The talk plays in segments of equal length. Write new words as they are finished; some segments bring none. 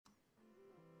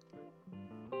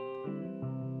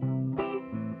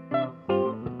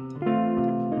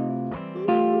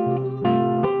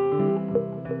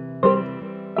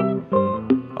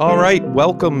All right,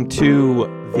 welcome to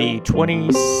the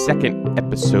 22nd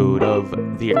episode of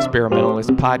the Experimentalist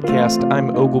podcast.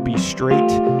 I'm Ogilby Straight,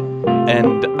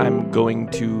 and I'm going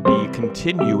to be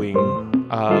continuing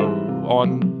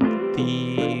on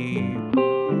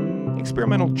the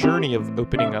experimental journey of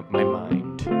opening up my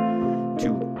mind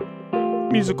to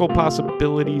musical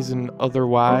possibilities and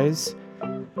otherwise.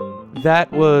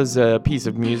 That was a piece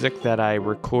of music that I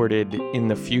recorded in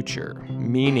the future,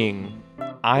 meaning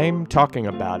I'm talking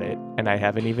about it, and I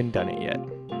haven't even done it yet.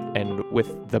 And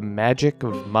with the magic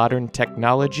of modern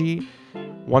technology,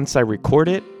 once I record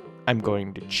it, I'm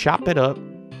going to chop it up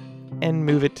and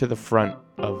move it to the front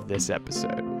of this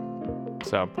episode.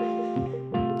 So,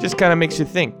 just kind of makes you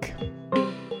think.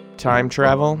 Time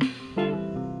travel,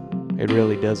 it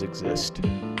really does exist.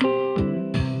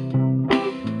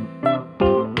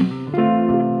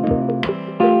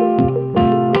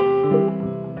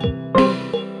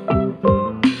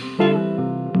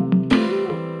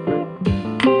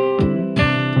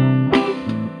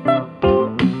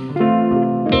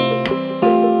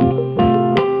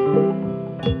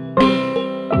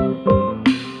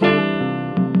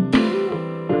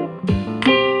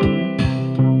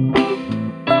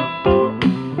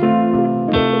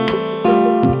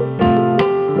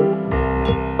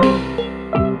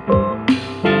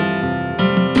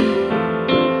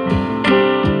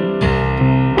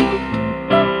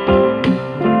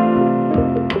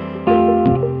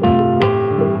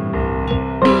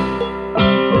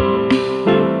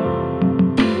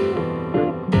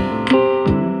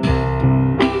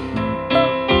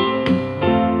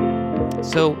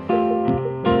 So,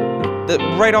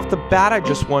 right off the bat, I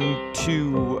just want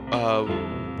to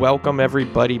welcome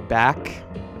everybody back.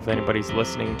 If anybody's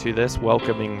listening to this,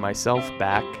 welcoming myself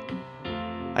back.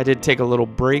 I did take a little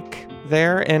break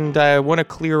there, and I want to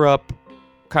clear up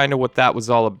kind of what that was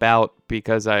all about,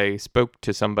 because I spoke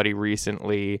to somebody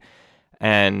recently,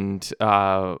 and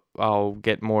I'll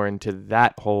get more into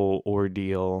that whole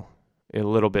ordeal a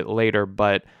little bit later,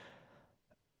 but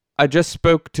I just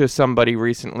spoke to somebody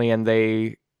recently, and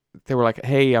they were like,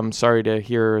 hey, I'm sorry to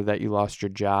hear that you lost your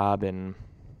job and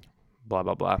blah,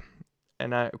 blah, blah.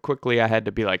 And I had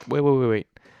to be like, wait.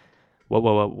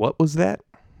 What was that?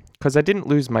 Because I didn't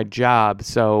lose my job,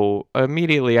 so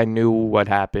immediately I knew what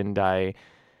happened. I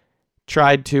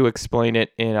tried to explain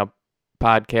it in a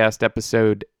podcast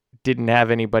episode, didn't have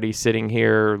anybody sitting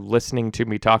here listening to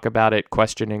me talk about it,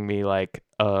 questioning me like,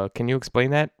 can you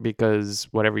explain that? Because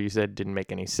whatever you said didn't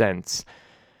make any sense.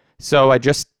 So I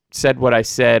just said what I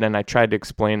said, and I tried to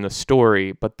explain the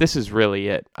story, but this is really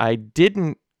it. I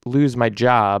didn't lose my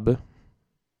job,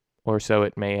 or so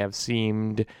it may have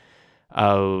seemed.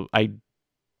 I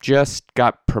just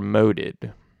got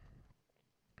promoted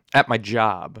at my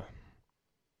job.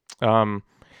 But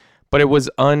it was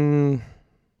unwanted,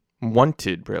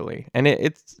 really. And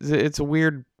it's a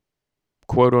weird,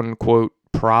 quote-unquote,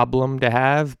 problem to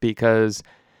have, because,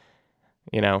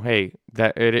 hey,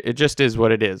 that it just is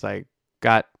what it is. I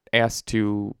got asked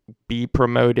to be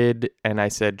promoted, and I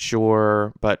said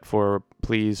sure, but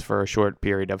please for a short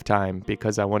period of time,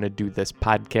 because I want to do this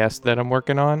podcast that I'm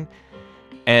working on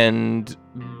and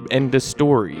end the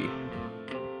story.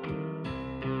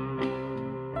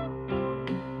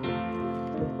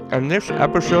 And this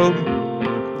episode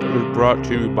is brought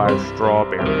to you by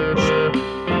strawberries.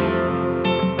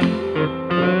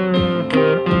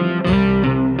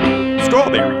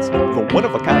 Strawberries, the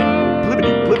one-of-a-kind,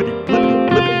 blippity, blippity, blippity,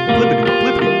 blippity, blippity,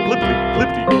 blippity, blippity,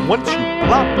 blippity. Once you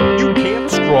plop, you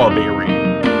can't strawberry.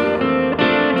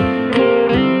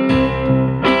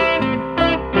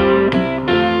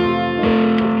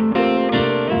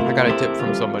 I got a tip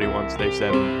from somebody once. They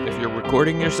said, if you're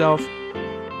recording yourself,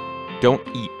 don't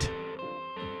eat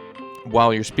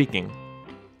while you're speaking.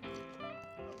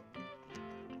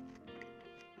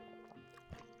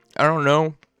 I don't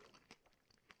know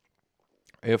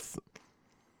if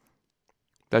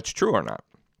that's true or not.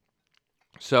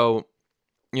 So,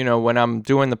 when I'm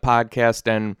doing the podcast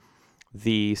and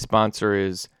the sponsor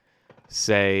is,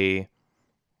 say,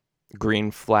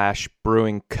 Green Flash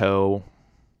Brewing Co.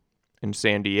 in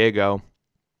San Diego,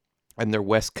 and their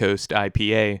West Coast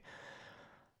IPA,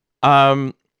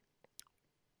 I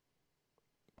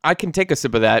can take a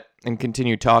sip of that and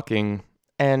continue talking,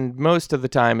 and most of the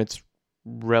time it's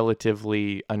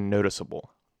relatively unnoticeable.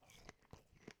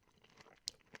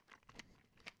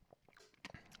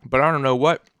 But I don't know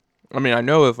what. I mean, I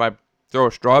know if I throw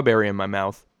a strawberry in my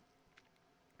mouth,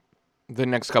 the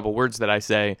next couple words that I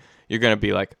say, you're going to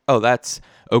be like, oh, that's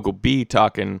Ogilby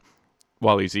talking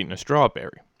while he's eating a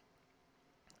strawberry.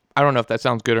 I don't know if that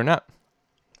sounds good or not.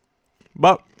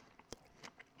 But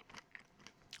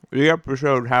The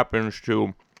episode happens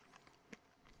to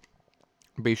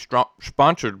be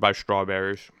sponsored by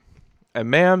strawberries. And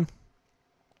man,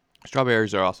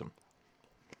 strawberries are awesome.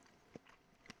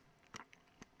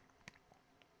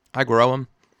 I grow them,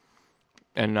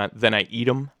 and then I eat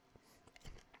them.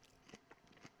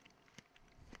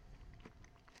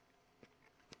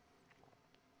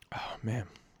 Oh man,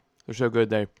 they're so good.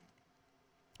 They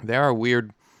are a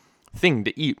weird thing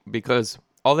to eat because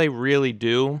all they really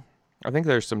do, I think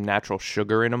there's some natural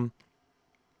sugar in them,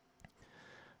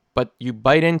 but you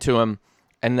bite into them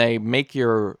and they make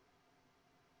your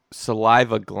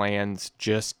saliva glands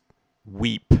just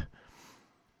weep.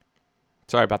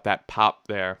 Sorry about that pop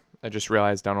there. I just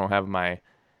realized I don't have my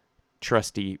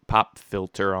trusty pop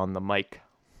filter on the mic.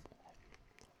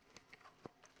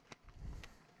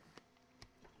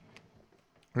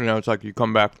 You know, it's like you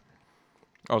come back,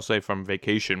 I'll say from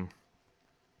vacation,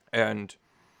 and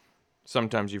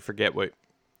sometimes you forget what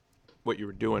you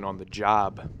were doing on the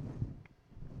job.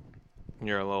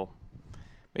 You're a little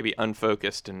maybe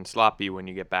unfocused and sloppy when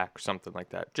you get back or something like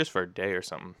that, just for a day or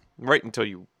something, right until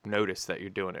you notice that you're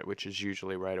doing it, which is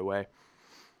usually right away.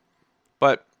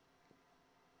 But,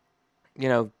 you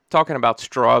know, talking about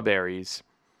strawberries,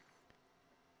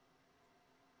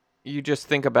 you just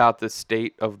think about the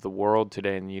state of the world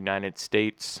today in the United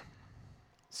States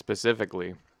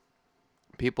specifically.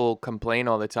 People complain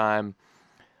all the time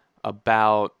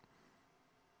about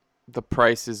the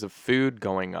prices of food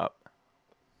going up.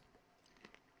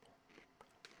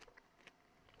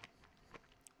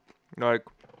 Like,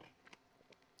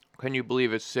 can you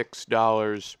believe it's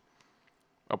 $6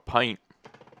 a pint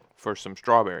for some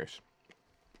strawberries?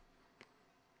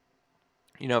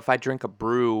 You know, if I drink a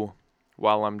brew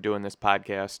while I'm doing this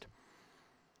podcast,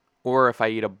 or if I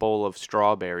eat a bowl of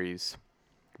strawberries,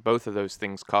 both of those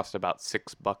things cost about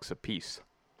 $6 a piece.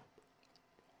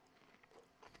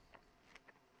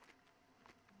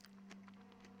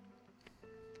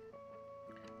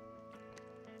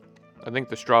 I think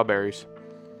the strawberries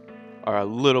are a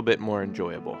little bit more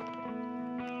enjoyable.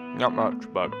 Not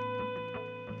much, but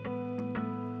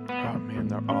oh man,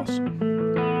 they're awesome.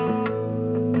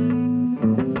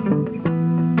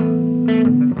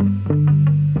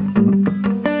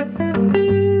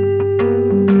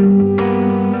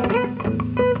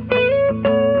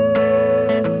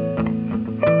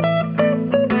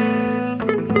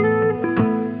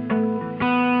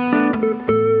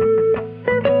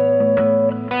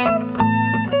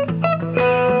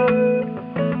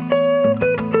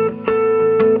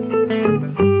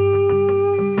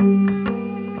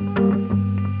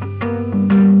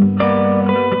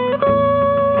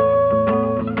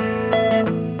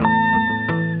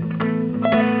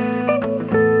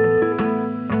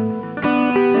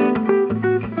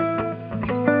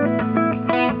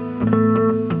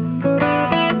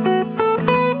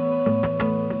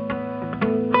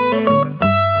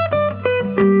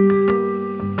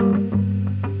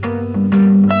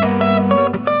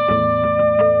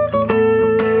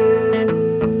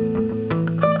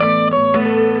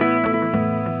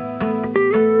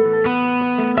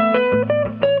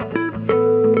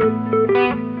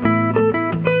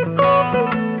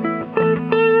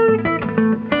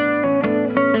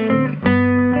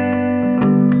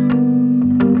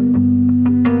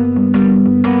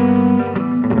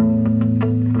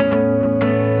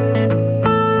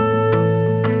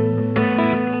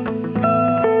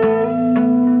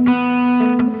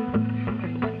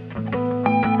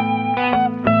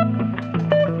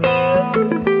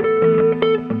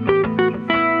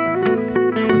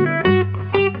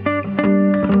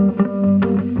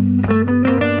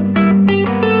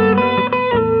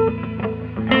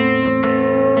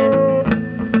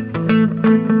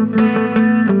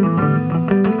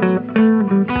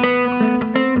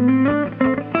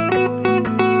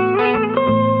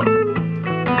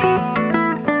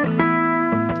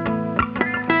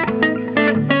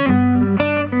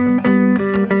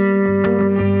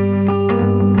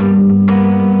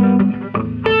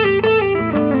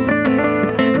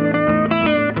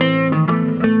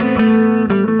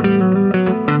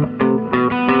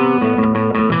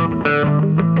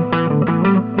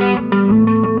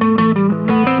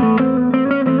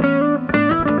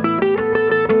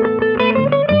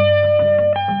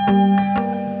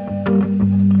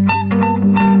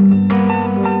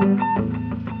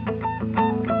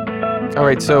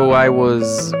 Alright, so I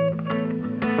was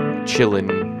chillin'.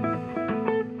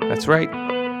 That's right.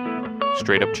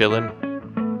 Straight up chillin'.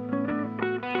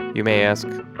 You may ask,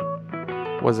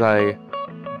 was I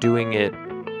doing it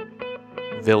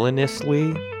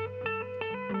villainously?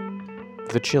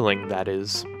 The chilling, that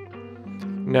is.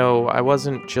 No, I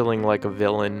wasn't chilling like a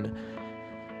villain.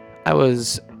 I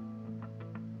was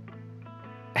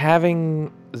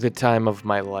having the time of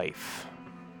my life.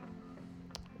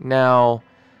 Now,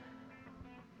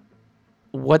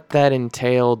 what that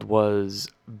entailed was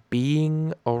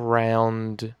being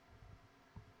around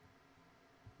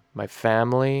my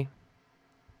family,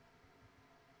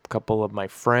 a couple of my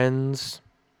friends,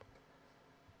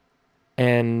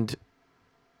 and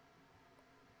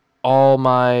all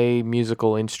my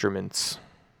musical instruments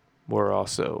were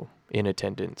also in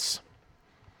attendance.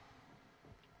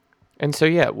 And so,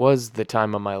 yeah, it was the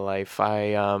time of my life.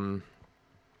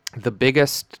 The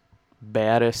biggest,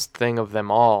 baddest thing of them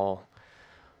all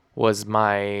was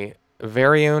my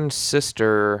very own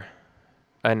sister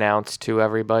announced to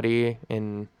everybody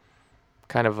in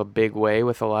kind of a big way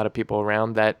with a lot of people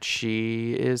around that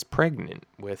she is pregnant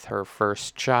with her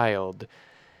first child.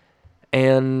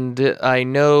 And I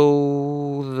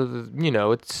know,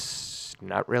 it's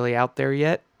not really out there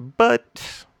yet,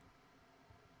 but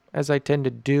as I tend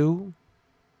to do,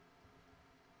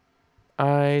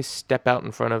 I step out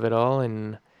in front of it all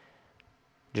and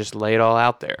just lay it all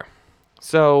out there.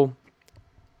 So,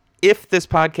 if this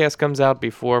podcast comes out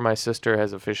before my sister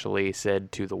has officially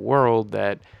said to the world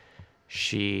that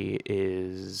she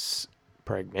is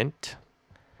pregnant,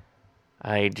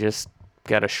 I just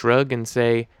gotta shrug and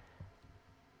say,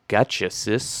 gotcha,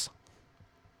 sis.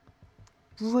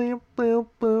 I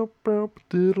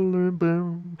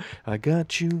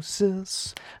got you,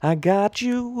 sis. I got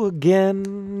you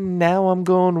again. Now I'm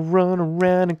gonna run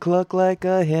around and cluck like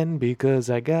a hen because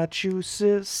I got you,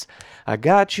 sis. I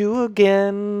got you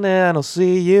again, and I'll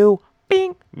see you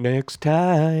bing next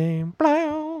time.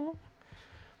 Blow.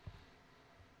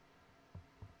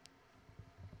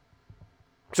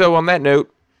 So on that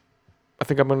note, I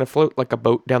think I'm going to float like a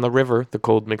boat down the river. The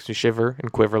cold makes me shiver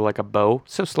and quiver like a bow.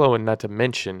 So slow, and not to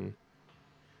mention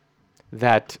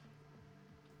that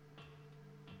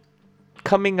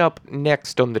coming up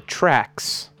next on the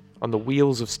tracks, on the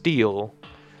wheels of steel,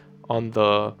 on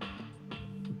the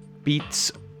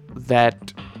beats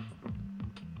that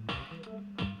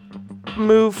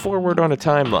move forward on a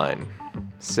timeline,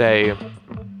 say,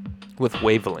 with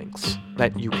wavelengths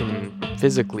that you can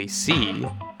physically see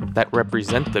that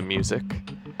represent the music,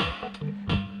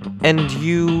 and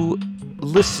you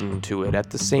listen to it at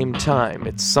the same time.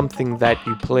 It's something that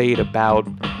you played about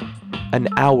an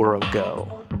hour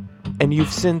ago, and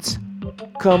you've since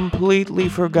completely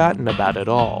forgotten about it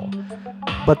all.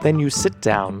 But then you sit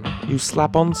down, you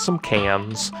slap on some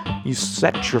cans, you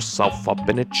set yourself up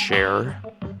in a chair.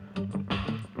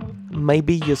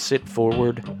 Maybe you sit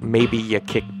forward, maybe you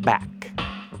kick back.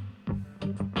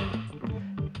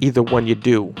 Either one you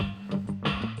do,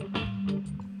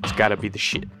 it's gotta be the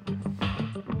shit.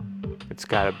 It's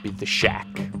gotta be the shack.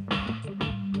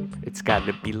 It's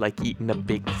gotta be like eating a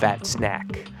big fat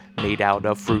snack made out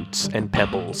of fruits and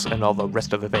pebbles and all the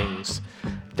rest of the things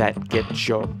that get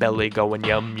your belly going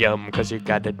yum yum, cause you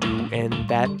gotta do and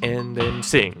that and then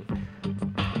sing.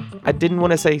 I didn't want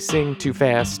to say sing too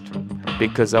fast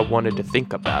because I wanted to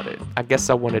think about it. I guess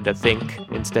I wanted to think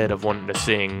instead of wanting to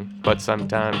sing, but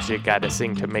sometimes you gotta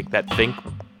sing to make that think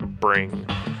bring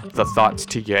the thoughts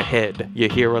to your head. You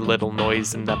hear a little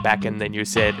noise in the back and then you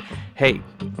said, hey,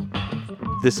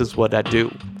 this is what I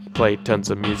do. Play tons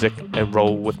of music and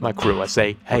roll with my crew. I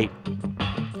say, hey,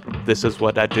 this is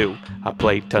what I do. I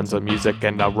play tons of music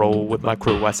and I roll with my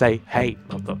crew. I say, hey,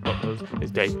 motherfuckers,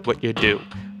 is that what you do?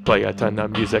 Play a ton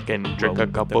of music and drink a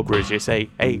couple brews. You say,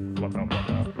 hey,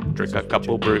 drink a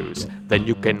couple brews. Then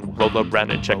you can roll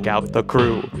around and check out the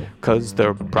crew, cause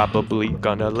they're probably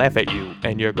gonna laugh at you.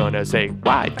 And you're gonna say,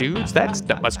 why, dudes, that's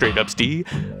not my straight up Steve.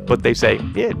 But they say,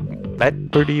 yeah,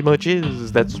 that pretty much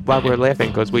is. That's why we're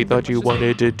laughing, cause we thought you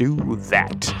wanted to do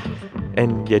that.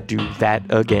 And you do that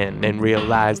again and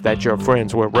realize that your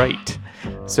friends were right.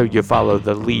 So you follow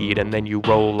the lead and then you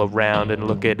roll around and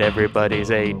look at everybody,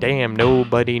 say, damn,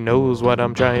 nobody knows what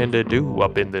I'm trying to do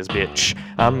up in this bitch.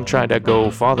 I'm trying to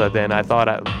go farther than I thought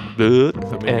I would,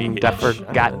 and I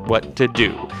forgot what to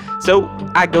do. So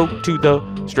I go to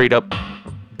the straight up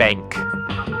bank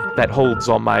that holds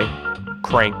all my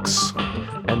cranks,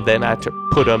 and then I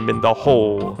put them in the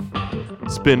hole,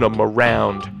 spin them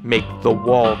around, make the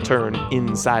wall turn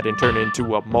inside and turn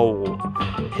into a mole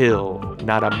hill,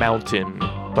 not a mountain.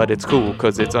 But it's cool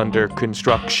cause it's under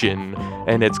construction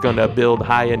and it's gonna build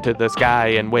high into the sky,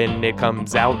 and when it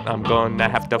comes out I'm gonna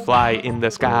have to fly in the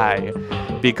sky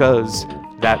because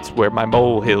that's where my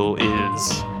molehill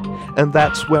is. And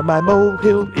that's where my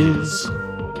molehill is.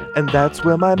 And that's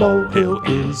where my molehill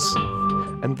is.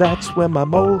 And that's where my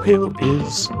molehill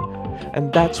is.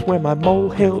 And that's where my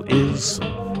molehill is.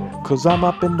 Cause I'm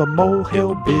up in the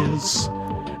molehill biz.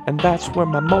 and that's where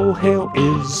my molehill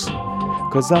is.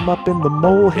 'Cause I'm up in the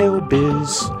molehill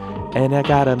biz, and I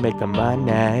gotta make the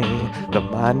money.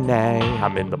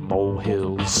 I'm in the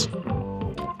molehills,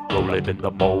 rolling in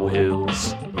the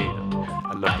molehills. Yeah,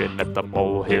 looking at the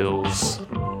molehills,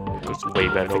 'cause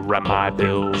waving around my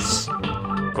bills.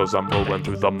 'Cause I'm rolling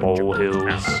through the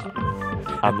molehills.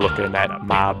 I'm looking at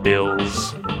my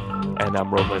bills, and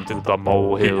I'm rolling through the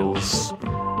molehills.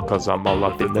 'Cause I'm all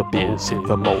up in the biz,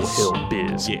 the molehill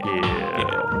biz,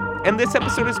 yeah. And this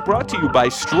episode is brought to you by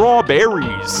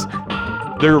strawberries.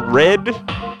 They're red,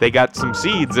 they got some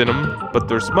seeds in them, but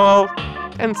they're small,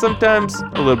 and sometimes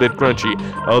a little bit crunchy.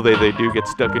 Oh, they do get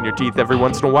stuck in your teeth every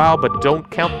once in a while, but don't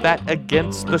count that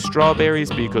against the strawberries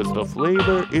because the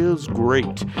flavor is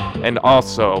great. And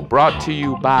also brought to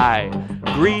you by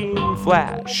Green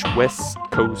Flash West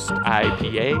Coast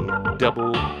IPA,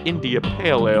 Double India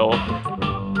Pale Ale,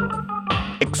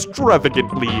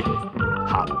 extravagantly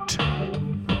hot.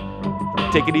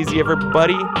 Take it easy,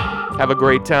 everybody. Have a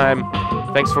great time.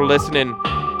 Thanks for listening.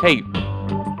 Hey,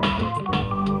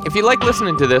 if you like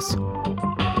listening to this,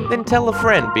 then tell a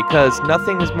friend, because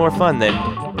nothing is more fun than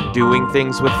doing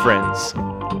things with friends.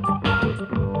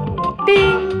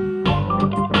 Ding!